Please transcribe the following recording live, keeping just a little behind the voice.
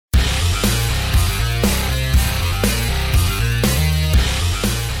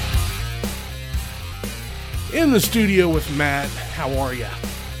in the studio with Matt. How are you?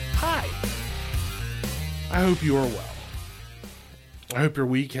 Hi. I hope you are well. I hope your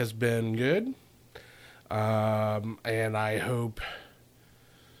week has been good. And I hope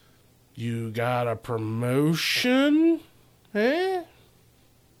you got a promotion. I'm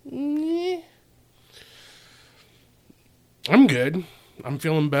good. I'm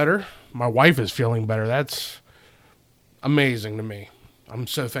feeling better. My wife is feeling better. That's amazing to me. I'm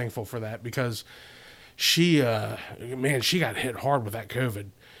so thankful for that because she got hit hard with that COVID.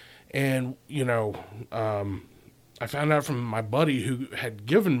 And, I found out from my buddy who had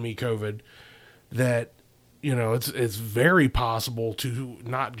given me COVID that, it's very possible to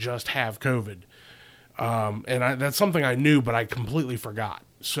not just have COVID. That's something I knew, but I completely forgot.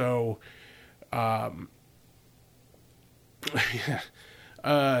 So, I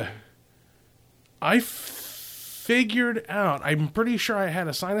figured out, I'm pretty sure I had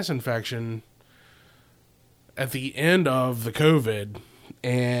a sinus infection at the end of the COVID,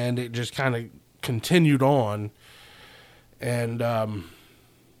 and it just kind of continued on. And,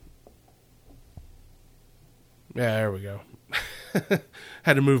 there we go.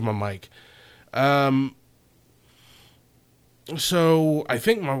 Had to move my mic. So I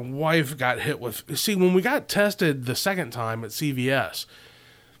think my wife got hit with, see, when we got tested the second time at CVS,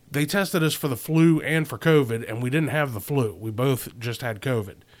 they tested us for the flu and for COVID, and we didn't have the flu. We both just had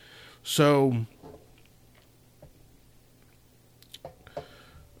COVID. So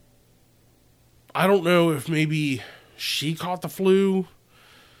I don't know if maybe she caught the flu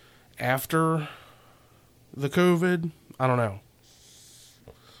after the COVID. I don't know.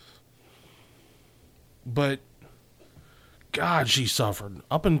 But God, she suffered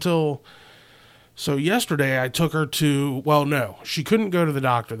up until, so yesterday I took her to, well, no, she couldn't go to the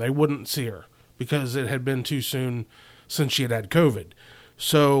doctor. They wouldn't see her because it had been too soon since she had COVID.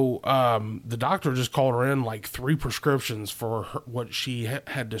 So, the doctor just called her in like 3 prescriptions for what she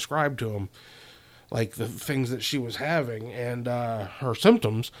had described to him, like the things that she was having and, her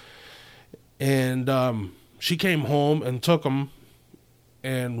symptoms. And, she came home and took them,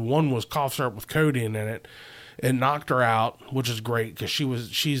 and one was cough syrup with codeine in it. It knocked her out, which is great because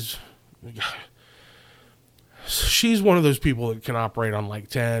she's one of those people that can operate on like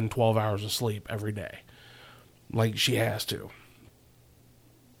 10, 12 hours of sleep every day. Like she has to.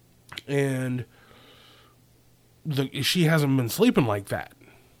 And she hasn't been sleeping like that.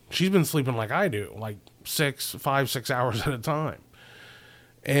 She's been sleeping like I do, like 5, 6 hours at a time.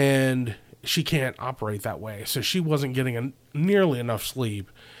 And she can't operate that way. So she wasn't getting nearly enough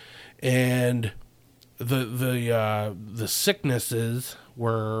sleep. And the sicknesses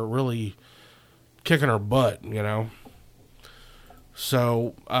were really kicking her butt,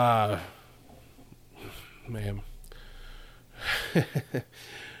 So, man.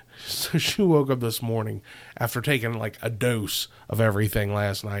 So she woke up this morning after taking like a dose of everything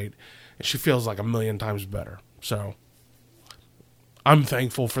last night, and she feels like 1,000,000 times better. So I'm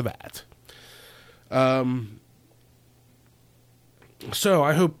thankful for that. So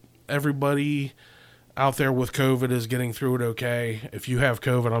I hope everybody out there with COVID is getting through it okay. If you have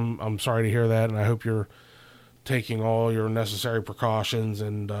COVID, I'm sorry to hear that, and I hope you're taking all your necessary precautions,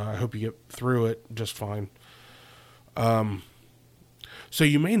 and I hope you get through it just fine. So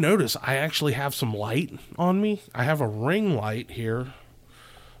you may notice I actually have some light on me. I have a ring light here.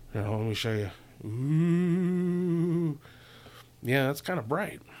 Let me show you. Ooh. Yeah, that's kind of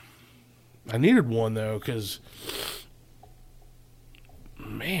bright. I needed one, though, because,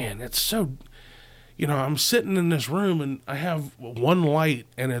 man, it's so, I'm sitting in this room, and I have one light,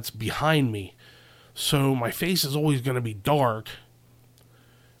 and it's behind me. So my face is always going to be dark.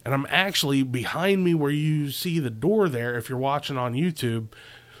 And I'm actually behind me where you see the door there, if you're watching on YouTube.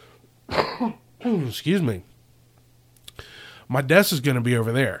 Excuse me. My desk is going to be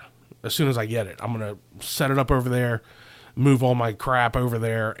over there as soon as I get it. I'm going to set it up over there, move all my crap over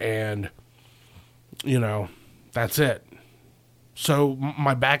there, and that's it. So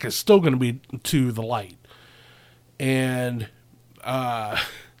my back is still going to be to the light. And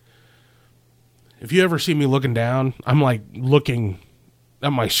if you ever see me looking down, I'm like looking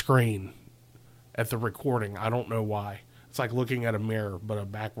at my screen at the recording. I don't know why. It's like looking at a mirror, but a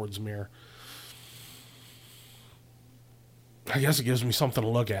backwards mirror. I guess it gives me something to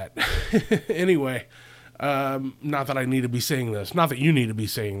look at. Anyway, not that I need to be seeing this. Not that you need to be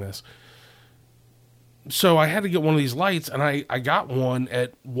seeing this. So I had to get one of these lights, and I got one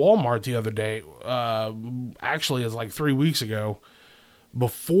at Walmart the other day. Actually, it's like 3 weeks ago,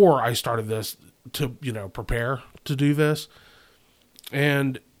 before I started this to, prepare to do this.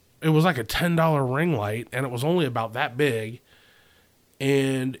 And it was like a $10 ring light, and it was only about that big.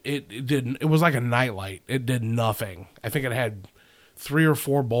 and it didn't. It was like a nightlight. It did nothing. I think it had 3 or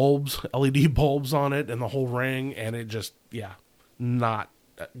 4 bulbs, LED bulbs on it, and the whole ring, and it just, not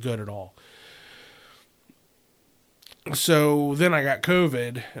good at all. So then I got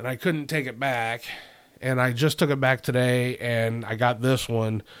COVID, and I couldn't take it back, and I just took it back today, and I got this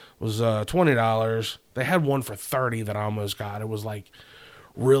one. It was $20. They had one for $30 that I almost got. It was like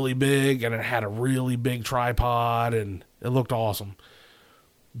really big, and it had a really big tripod, and it looked awesome.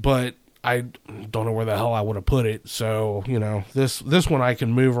 But I don't know where the hell I would have put it. So, this one I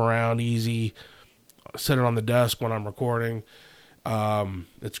can move around easy, set it on the desk when I'm recording.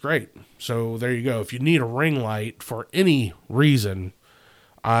 It's great. So there you go. If you need a ring light for any reason,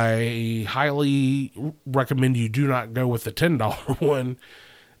 I highly recommend you do not go with the $10 one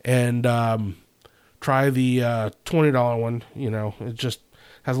and try the $20 one. It just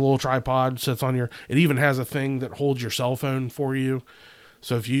has a little tripod, sits on it even has a thing that holds your cell phone for you.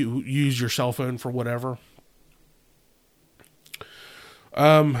 So if you use your cell phone for whatever.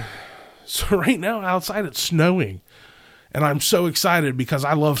 So right now outside it's snowing. And I'm so excited because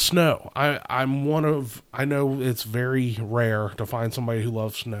I love snow. I know it's very rare to find somebody who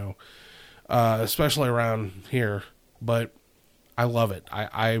loves snow. Especially around here. But I love it.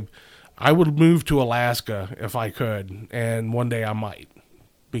 I would move to Alaska if I could. And one day I might.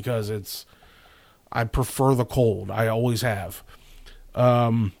 Because I prefer the cold. I always have.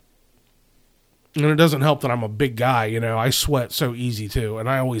 And it doesn't help that I'm a big guy, I sweat so easy too, and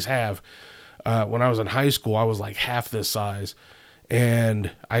I always have. When I was in high school, I was like half this size,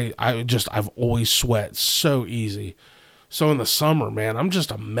 and I've always sweat so easy. So in the summer, man, I'm just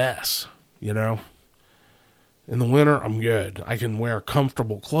a mess, In the winter, I'm good. I can wear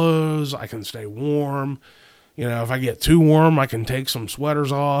comfortable clothes. I can stay warm. If I get too warm, I can take some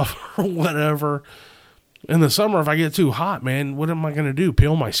sweaters off or whatever. In the summer, if I get too hot, man, what am I going to do?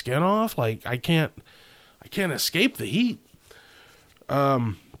 Peel my skin off? Like, I can't escape the heat.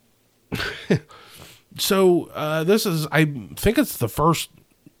 So, I think it's the first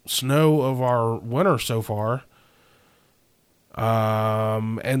snow of our winter so far.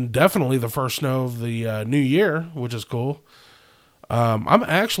 And definitely the first snow of the new year, which is cool. I'm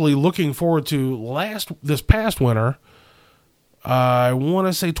actually looking forward to this past winter. I want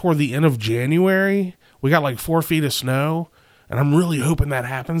to say toward the end of January, we got like 4 feet of snow, and I'm really hoping that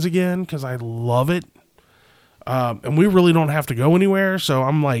happens again because I love it. And we really don't have to go anywhere, so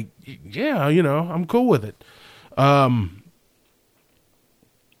I'm like, I'm cool with it.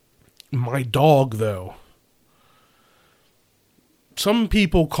 My dog, though. Some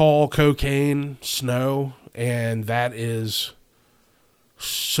people call cocaine snow, and that is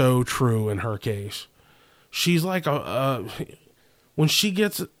so true in her case. She's like when she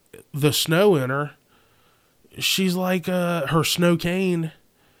gets the snow in her, she's like her Snowcaine.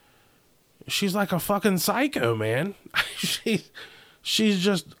 She's like a fucking psycho, man. She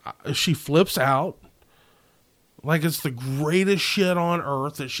flips out like it's the greatest shit on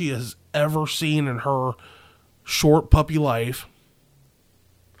earth that she has ever seen in her short puppy life.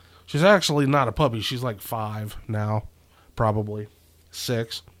 She's actually not a puppy. She's like 5 now, probably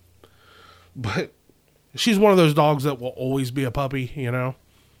 6. But she's one of those dogs that will always be a puppy,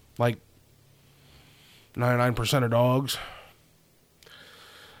 like 99% of dogs.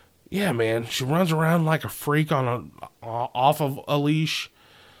 Yeah, man, she runs around like a freak off of a leash,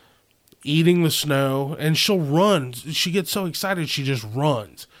 eating the snow, and she'll run. She gets so excited she just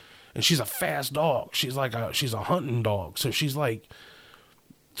runs, and she's a fast dog. She's a hunting dog, so she's like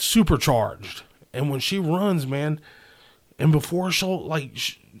supercharged. And when she runs, man, and before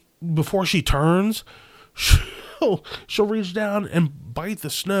she turns, she'll reach down and bite the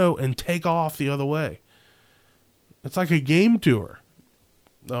snow and take off the other way. It's like a game to her.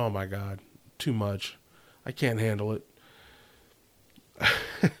 Oh my God, too much. I can't handle it.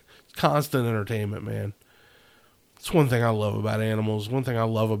 Constant entertainment, man. It's one thing I love about animals. One thing I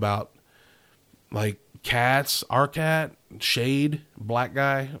love about like cats. Our cat, Shade, black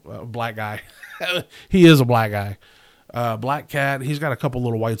guy. He is a black guy. Black cat. He's got a couple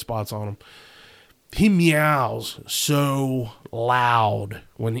little white spots on him. He meows so loud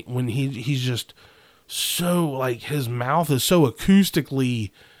when he's just so like his mouth is so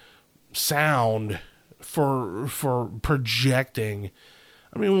acoustically sound for projecting.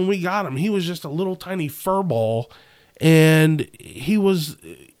 I mean, when we got him, he was just a little tiny fur ball, and he was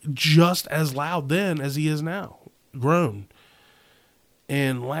just as loud then as he is now, grown.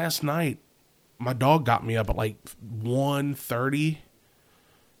 And last night, my dog got me up at like 1:30.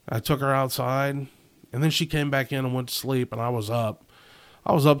 I took her outside, and then she came back in and went to sleep, and I was up.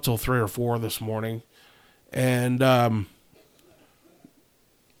 I was up till 3 or 4 this morning. And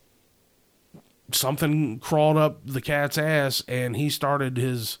something crawled up the cat's ass and he started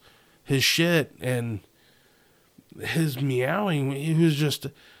his shit, and his meowing, he was just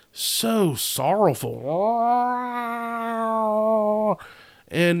so sorrowful.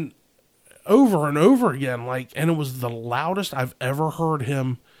 And over again, like, and it was the loudest I've ever heard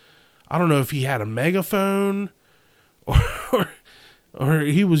him. I don't know if he had a megaphone or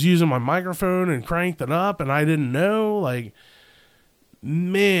he was using my microphone and cranked it up and I didn't know. Like,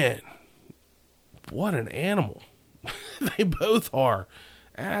 man, what an animal. They both are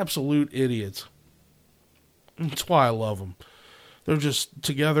absolute idiots. That's why I love them. They're just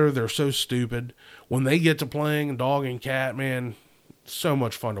together. They're so stupid. When they get to playing dog and cat, man, so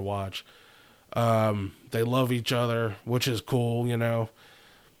much fun to watch. They love each other, which is cool, you know.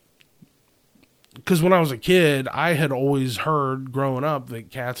 Because when I was a kid, I had always heard growing up that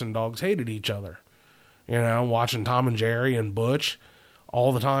cats and dogs hated each other. You know, watching Tom and Jerry and Butch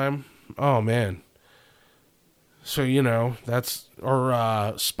all the time. Oh, man. So, you know, that's,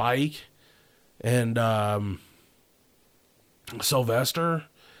 or Spike and Sylvester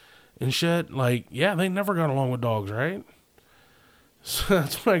and shit. Like, yeah, they never got along with dogs, right? So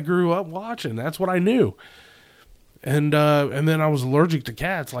that's what I grew up watching. That's what I knew. And then I was allergic to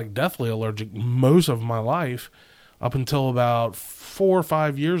cats, like deathly allergic most of my life up until about 4 or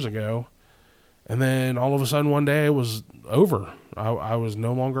 5 years ago. And then all of a sudden one day it was over. I was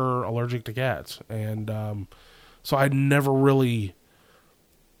no longer allergic to cats. And so I'd never really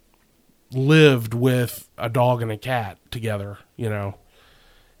lived with a dog and a cat together, you know.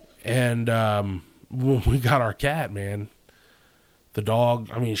 And when we got our cat, man, the dog,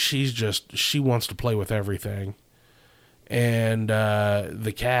 I mean, she wants to play with everything. And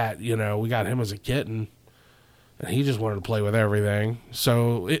the cat, you know, we got him as a kitten, and he just wanted to play with everything.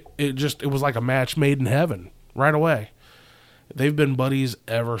 So it was like a match made in heaven right away. They've been buddies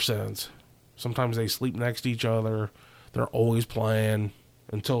ever since. Sometimes they sleep next to each other. They're always playing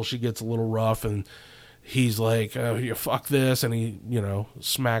until she gets a little rough, and he's like, oh, you fuck this, and he, you know,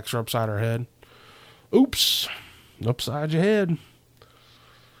 smacks her upside her head. Oops, upside your head.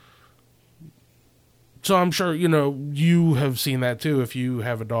 So I'm sure, you know, you have seen that too if you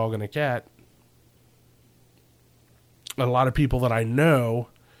have a dog and a cat. A lot of people that I know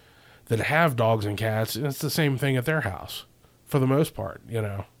that have dogs and cats, it's the same thing at their house for the most part, you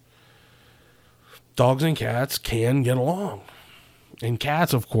know. Dogs and cats can get along. And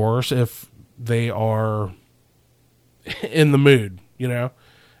cats, of course, if they are in the mood, you know,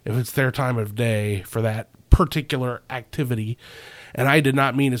 if it's their time of day for that particular activity. And I did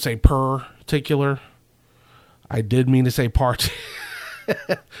not mean to say particular. I did mean to say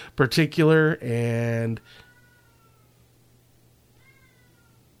particular, and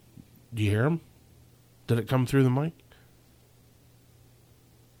do you hear him? Did it come through the mic?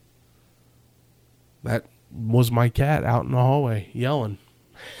 That was my cat out in the hallway yelling.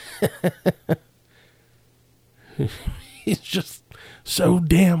 He's just so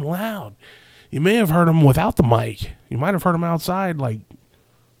damn loud. You may have heard him without the mic. You might have heard him outside, like,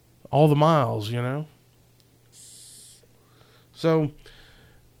 all the miles, you know? So,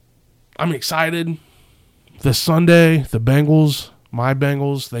 I'm excited. This Sunday, the Bengals, my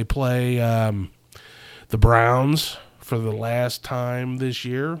Bengals, they play the Browns for the last time this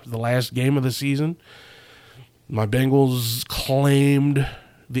year, the last game of the season. My Bengals claimed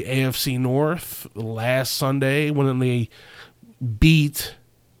the AFC North last Sunday when they beat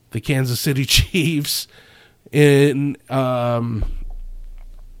the Kansas City Chiefs in an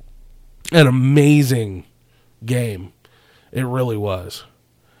amazing game. It really was.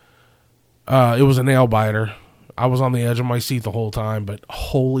 It was a nail biter. I was on the edge of my seat the whole time, but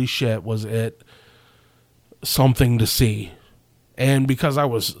holy shit, was it something to see. And because I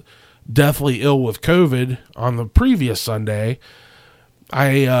was deathly ill with COVID on the previous Sunday,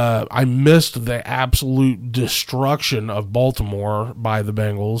 I missed the absolute destruction of Baltimore by the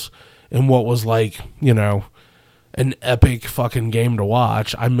Bengals in what was like, you know, an epic fucking game to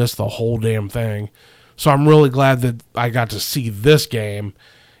watch. I missed the whole damn thing. So I'm really glad that I got to see this game,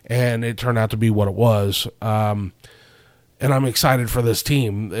 and it turned out to be what it was. And I'm excited for this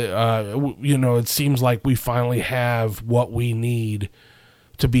team. You know, it seems like we finally have what we need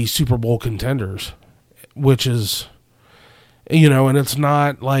to be Super Bowl contenders, which is, you know, and it's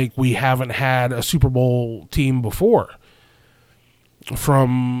not like we haven't had a Super Bowl team before.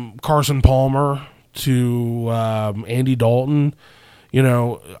 From Carson Palmer to Andy Dalton, you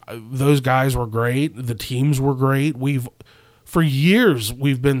know, those guys were great. The teams were great. For years,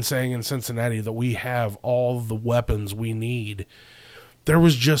 we've been saying in Cincinnati that we have all the weapons we need. There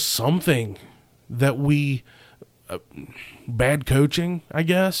was just something that bad coaching, I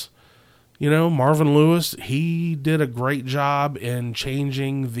guess. Marvin Lewis, he did a great job in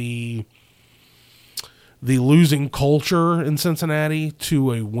changing the losing culture in Cincinnati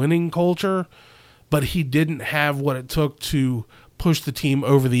to a winning culture, but he didn't have what it took to push the team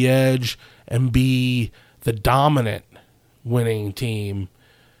over the edge and be the dominant winning team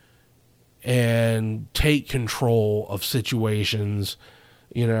and take control of situations,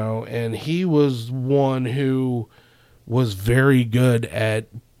 and he was one who was very good at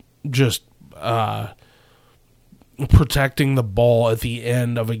just protecting the ball at the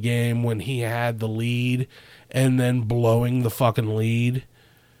end of a game when he had the lead and then blowing the fucking lead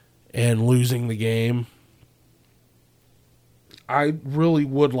and losing the game. I really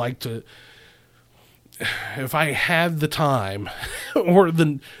would like to, if I had the time or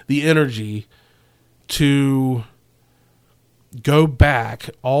the energy to go back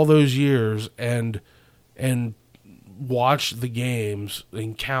all those years and watch the games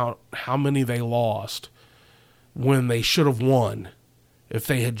and count how many they lost when they should have won, if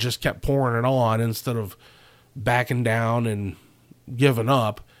they had just kept pouring it on instead of backing down and giving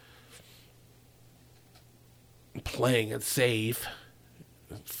up, playing it safe.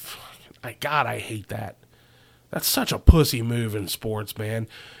 I hate that. That's such a pussy move in sports, man.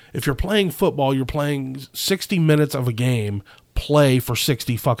 If you're playing football, you're playing 60 minutes of a game, play for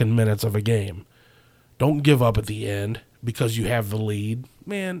 60 fucking minutes of a game. Don't give up at the end because you have the lead.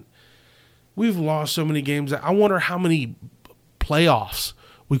 Man, we've lost so many games. I wonder how many playoffs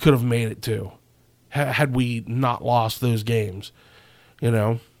we could have made it to had we not lost those games.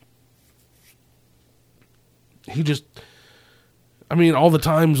 All the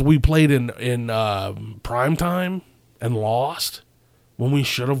times we played in prime time and lost when we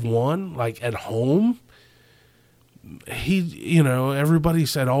should have won, like at home. Everybody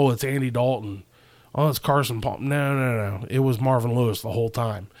said, "Oh, it's Andy Dalton. Oh, it's Carson Palmer." No. It was Marvin Lewis the whole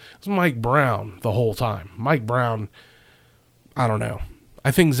time. It was Mike Brown the whole time. Mike Brown, I don't know.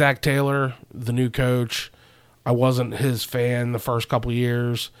 I think Zach Taylor, the new coach, I wasn't his fan the first couple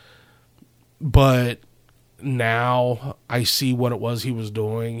years, but now I see what it was he was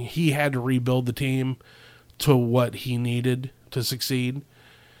doing. He had to rebuild the team to what he needed to succeed,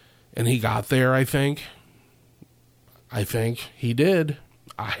 and he got there, I think. I think he did.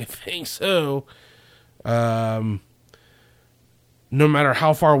 I think so. No matter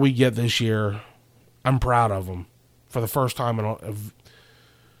how far we get this year, I'm proud of him for the first time in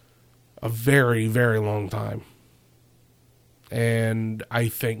a very, very long time. And I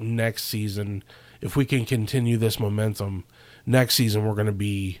think next season, if we can continue this momentum, next season we're going to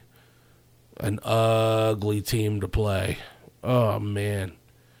be an ugly team to play. Oh, man.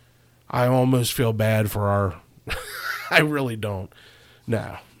 I almost feel bad for our... I really don't.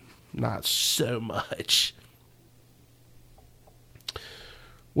 No, not so much.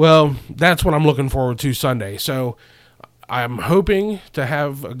 Well, that's what I'm looking forward to Sunday. So I'm hoping to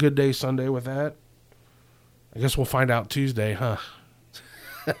have a good day Sunday with that. I guess we'll find out Tuesday, huh?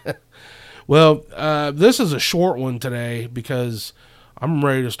 Well, this is a short one today because I'm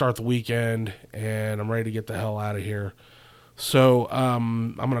ready to start the weekend and I'm ready to get the hell out of here. So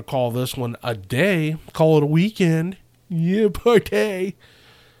I'm going to call this one a day, call it a weekend. Yeah, party.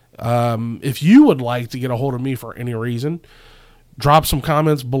 If you would like to get a hold of me for any reason, drop some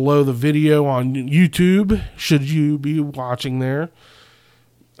comments below the video on YouTube, should you be watching there.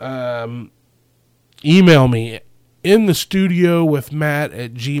 Email me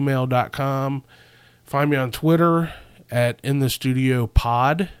inthestudiowithmatt@gmail.com. Find me on Twitter at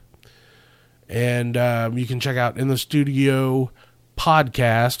inthestudiopod. And you can check out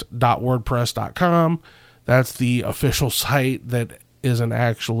inthestudiopodcast.wordpress.com. That's the official site that isn't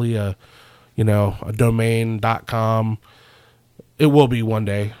actually a domain.com. It will be one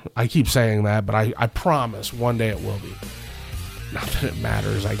day. I keep saying that, but I promise one day it will be. Not that it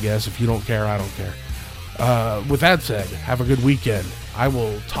matters, I guess. If you don't care, I don't care. With that said, have a good weekend. I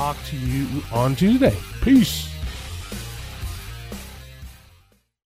will talk to you on Tuesday. Peace.